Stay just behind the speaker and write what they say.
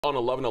On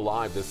 11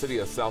 Alive, the city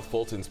of South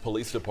Fulton's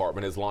police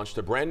department has launched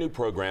a brand new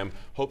program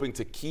hoping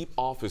to keep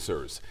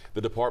officers.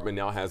 The department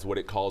now has what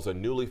it calls a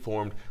newly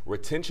formed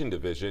retention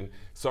division.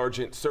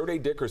 Sergeant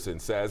Serday Dickerson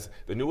says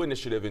the new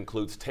initiative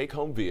includes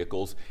take-home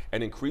vehicles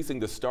and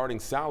increasing the starting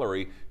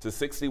salary to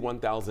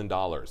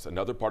 $61,000.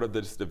 Another part of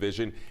this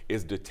division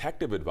is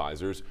detective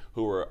advisors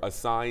who are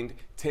assigned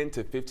 10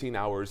 to 15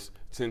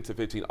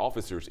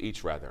 officers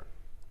each rather.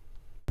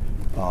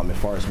 As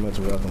far as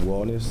mental health and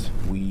wellness,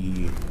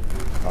 we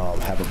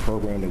have a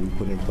program that we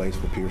put in place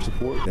for peer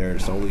support. Their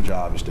solely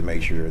job is to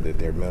make sure that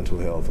their mental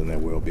health and their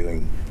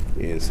well-being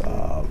is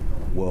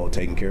well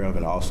taken care of,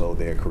 and also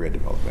their career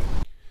development.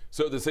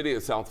 So the city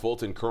of South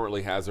Fulton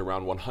currently has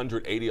around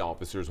 180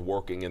 officers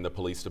working in the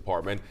police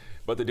department,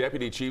 but the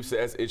deputy chief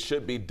says it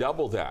should be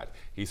double that.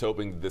 He's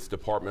hoping this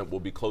department will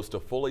be close to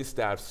fully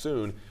staffed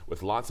soon,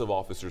 with lots of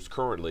officers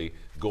currently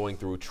going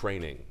through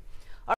training.